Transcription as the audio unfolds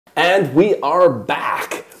And we are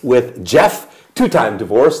back with Jeff, two-time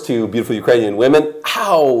divorced to Beautiful Ukrainian Women.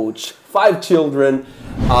 Ouch! 5 children,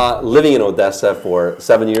 living in Odessa for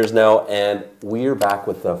 7 years now, and we're back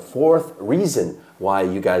with the 4th reason why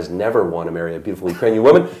you guys never want to marry a beautiful Ukrainian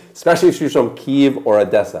woman, especially if she's from Kiev or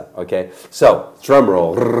Odessa, okay? So, drum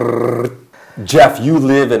roll. Jeff, you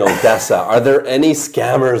live in Odessa. Are there any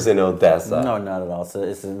scammers in Odessa? No, not at all.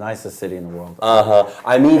 It's the nicest city in the world.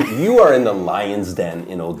 I mean, you are in the lion's den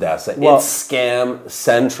in Odessa. Well, it's scam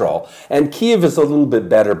central. And Kiev is a little bit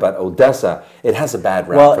better, but Odessa, it has a bad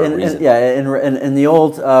rap for a reason. In the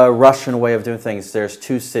old Russian way of doing things, there's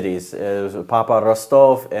 2 cities. There's Papa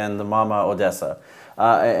Rostov and the Mama Odessa.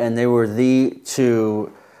 And they were the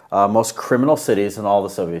 2 most criminal cities in all the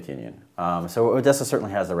Soviet Union. So Odessa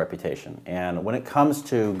certainly has a reputation. And when it comes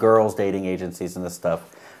to girls dating agencies and this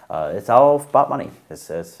stuff, it's all about money.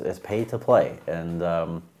 It's pay to play. And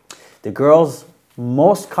the girls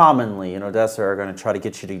most commonly in Odessa are going to try to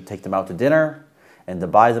get you to take them out to dinner and to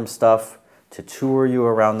buy them stuff, to tour you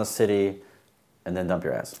around the city, and then dump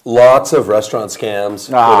your ass. Lots of restaurant scams.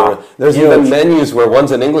 There's even menus where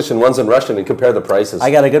one's in English and one's in Russian and compare the prices. I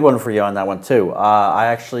got a good one for you on that one too. I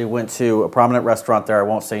actually went to a prominent restaurant there. I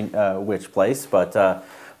won't say which place, but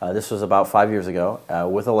this was about 5 years ago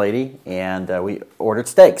with a lady, and we ordered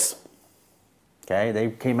steaks. Okay, they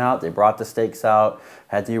came out, they brought the steaks out,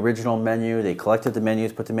 had the original menu, they collected the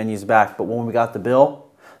menus, put the menus back, but when we got the bill,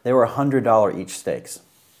 they were $100 each steaks.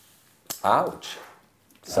 Ouch.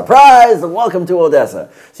 Surprise and welcome to Odessa.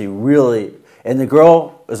 So you really, and the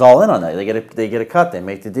girl is all in on that. They get a cut. They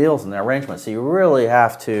make the deals and the arrangements. So you really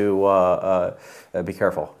have to be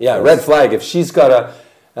careful. Yeah, red flag. If she's got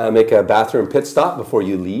to make a bathroom pit stop before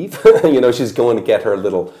you leave, you know she's going to get her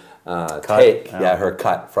little take, her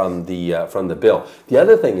cut from the bill. The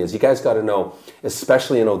other thing is, you guys got to know,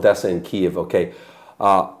 especially in Odessa and Kiev. Okay.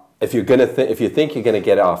 If you think you're gonna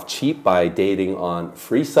get off cheap by dating on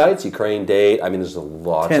free sites, Ukraine Date, I mean, there's a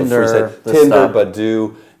lot of free sites. Tinder,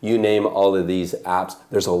 Badoo, you name all of these apps.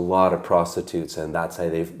 There's a lot of prostitutes, and that's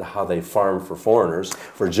how they farm for foreigners,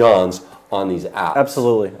 for Johns, on these apps.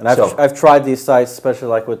 Absolutely, and I've tried these sites, especially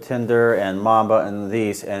like with Tinder and Mamba and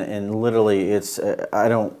these, and literally, it's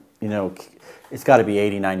it's got to be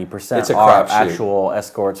 80–90% are actual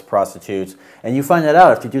escorts, prostitutes. And you find that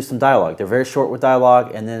out if you do some dialogue. They're very short with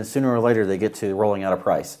dialogue, and then sooner or later they get to rolling out a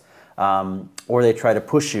price. Or they try to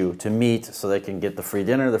push you to meet so they can get the free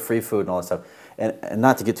dinner, the free food, and all that stuff. And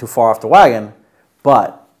not to get too far off the wagon,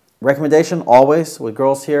 but recommendation always with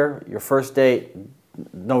girls here, your first date,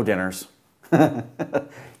 no dinners.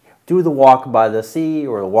 Do the walk by the sea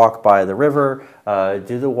or the walk by the river.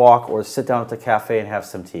 Do the walk or sit down at the cafe and have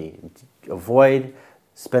some tea. Avoid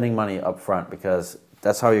spending money up front, because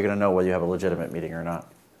that's how you're going to know whether you have a legitimate meeting or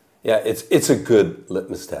not. Yeah, it's a good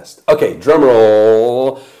litmus test. Okay, drum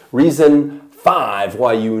roll. Reason 5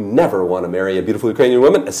 why you never want to marry a beautiful Ukrainian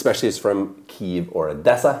woman, especially if it's from Kiev or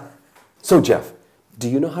Odessa. So, Jeff, do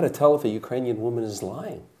you know how to tell if a Ukrainian woman is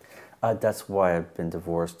lying? That's why I've been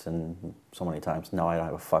divorced so many times. No, I don't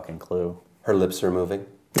have a fucking clue. Her lips are moving.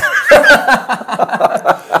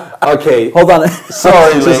 Okay, hold on.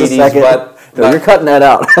 Sorry, ladies, but no, you're cutting that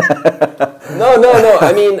out. No.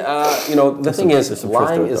 I mean, the thing is,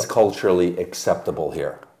 lying is culturally acceptable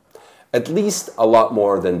here, at least a lot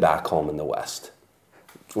more than back home in the West.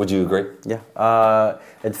 Would you agree? Yeah.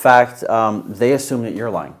 In fact, they assume that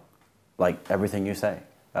you're lying, like everything you say.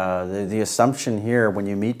 The assumption here, when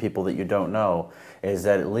you meet people that you don't know, is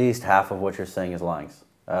that at least half of what you're saying is lying.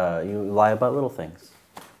 You lie about little things.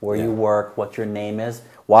 Where you work, what your name is.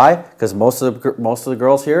 Why? Because most of the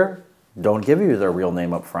girls here don't give you their real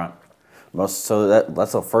name up front. So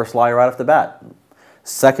that's the first lie right off the bat.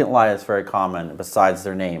 Second lie is very common, besides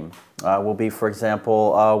their name, will be, for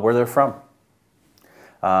example, where they're from.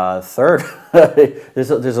 Third, there's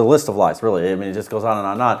a list of lies, really. I mean, it just goes on and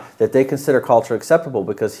on and on, that they consider culture acceptable,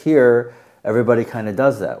 because here everybody kind of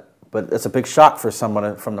does that. But it's a big shock for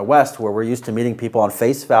someone from the West, where we're used to meeting people on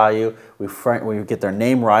face value. We get their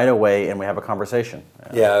name right away, and we have a conversation.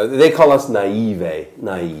 Yeah, they call us naive,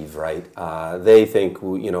 right? They think,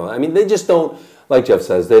 I mean, they just don't, like Jeff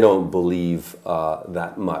says, they don't believe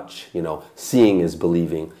that much. Seeing is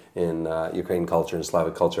believing in Ukrainian culture and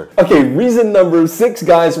Slavic culture. Okay, reason number 6,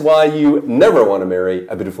 guys, why you never want to marry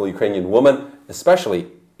a beautiful Ukrainian woman,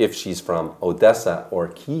 especially if she's from Odessa or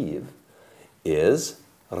Kiev, is...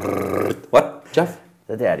 What, Jeff?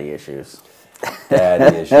 The daddy issues.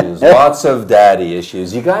 Daddy issues. Lots of daddy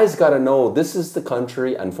issues. You guys got to know, this is the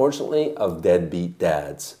country, unfortunately, of deadbeat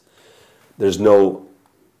dads. There's no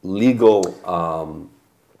legal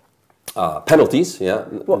penalties, yeah.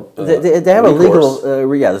 Well, they have a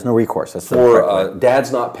legal, yeah, there's no recourse. That's for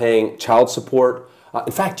dads not paying child support.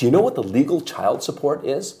 In fact, do you know what the legal child support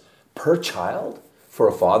is per child for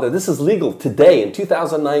a father? This is legal today in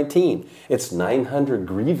 2019. It's 900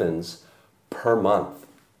 grivens per month.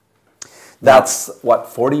 That's what,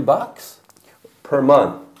 $40 per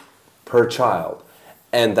month per child,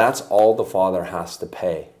 and that's all the father has to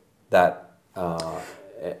pay. That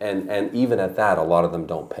and even at that, a lot of them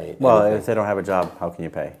don't pay. Well, if they don't have a job, how can you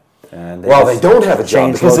pay? And they don't have a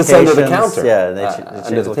job because it's under the counter. Yeah,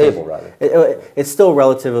 under the table, rather. It's still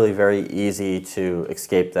relatively very easy to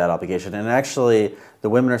escape that obligation. And actually, the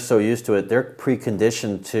women are so used to it, they're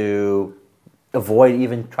preconditioned to avoid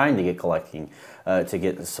even trying to get collecting to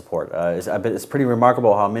get support. It's pretty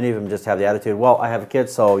remarkable how many of them just have the attitude, well, I have a kid,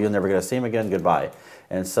 so you're never going to see him again, goodbye.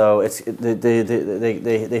 And so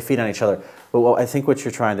they feed on each other. But I think what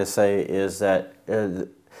you're trying to say is that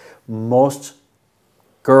most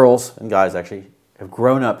girls and guys actually have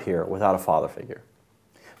grown up here without a father figure.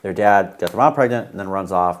 Their dad got their mom pregnant and then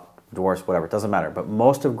runs off, divorced, whatever, it doesn't matter. But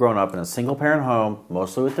most have grown up in a single parent home,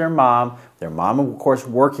 mostly with their mom of course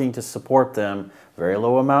working to support them, very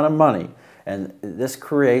low amount of money. And this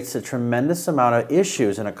creates a tremendous amount of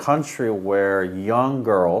issues in a country where young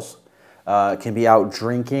girls can be out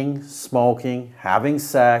drinking, smoking, having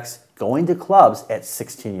sex, going to clubs at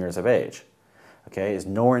 16 years of age. Okay, is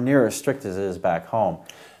nowhere near as strict as it is back home.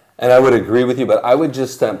 And I would agree with you, but I would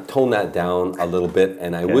just tone that down a little bit,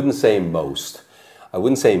 and I wouldn't say most. I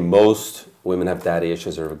wouldn't say most women have daddy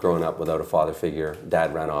issues or have grown up without a father figure,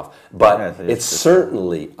 dad ran off. But it's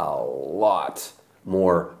certainly a lot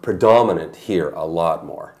more predominant here, a lot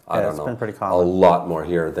more. I don't know. Been pretty common. A lot more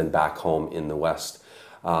here than back home in the West.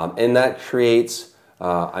 And that creates,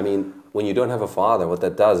 I mean, when you don't have a father, what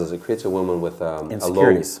that does is it creates a woman with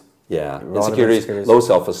insecurities. Insecurities, low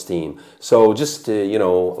self-esteem. So just, a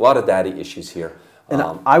lot of daddy issues here. And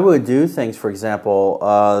I would do things, for example,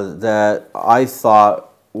 that I thought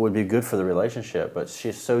would be good for the relationship, but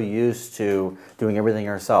she's so used to doing everything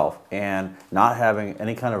herself and not having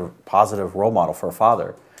any kind of positive role model for a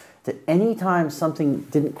father, that anytime something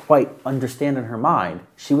didn't quite understand in her mind,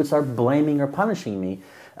 she would start blaming or punishing me.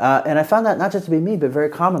 And I found that not just to be me, but very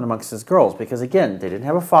common amongst these girls, because again, they didn't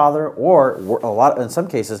have a father, or in some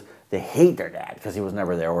cases, they hate their dad because he was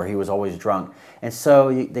never there or he was always drunk. And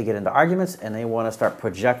so they get into arguments and they want to start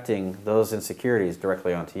projecting those insecurities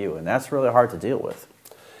directly onto you. And that's really hard to deal with.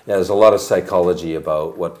 Yeah, there's a lot of psychology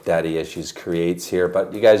about what daddy issues creates here,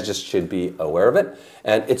 but you guys just should be aware of it.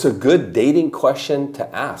 And it's a good dating question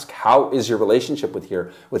to ask. How is your relationship with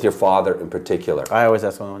your father in particular? I always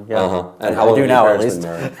ask one. Yeah, and how long do now at least.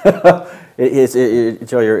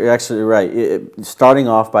 Joe, you're actually right. Starting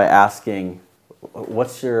off by asking,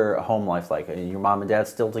 what's your home life like? Are your mom and dad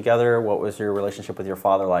still together? What was your relationship with your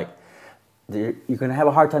father like? You're going to have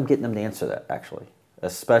a hard time getting them to answer that, actually,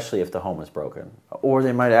 especially if the home is broken. Or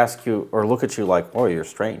they might ask you or look at you like, oh, you're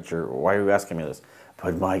strange, or why are you asking me this?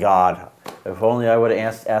 But my God, if only I would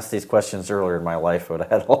have asked these questions earlier in my life, I would have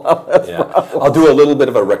had a lot less problems. I'll do a little bit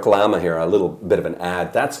of a reclama here, a little bit of an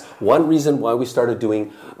ad. That's one reason why we started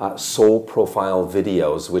doing soul profile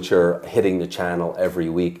videos, which are hitting the channel every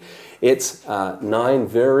week. It's 10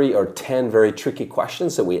 very tricky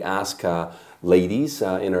questions that we ask ladies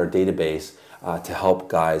in our database to help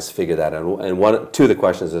guys figure that out. And two of the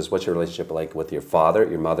questions is, what's your relationship like with your father,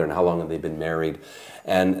 your mother, and how long have they been married?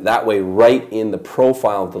 And that way, right in the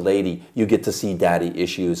profile of the lady, you get to see daddy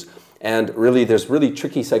issues. And really, there's really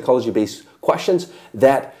tricky psychology-based questions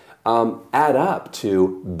that add up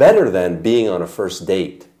to better than being on a first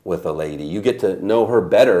date with a lady. You get to know her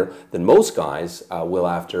better than most guys will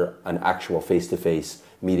after an actual face-to-face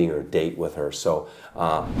meeting or date with her. So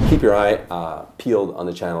keep your eye peeled on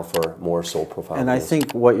the channel for more soul profile videos. I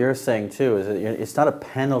think what you're saying too is that it's not a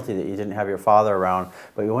penalty that you didn't have your father around,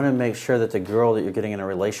 but you want to make sure that the girl that you're getting in a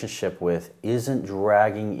relationship with isn't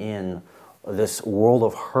dragging in this world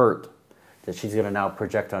of hurt that she's going to now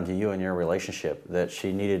project onto you in your relationship that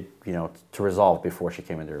she needed, to resolve before she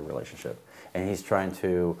came into a relationship. And he's trying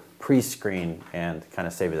to pre-screen and kind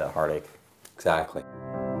of save you that heartache. Exactly.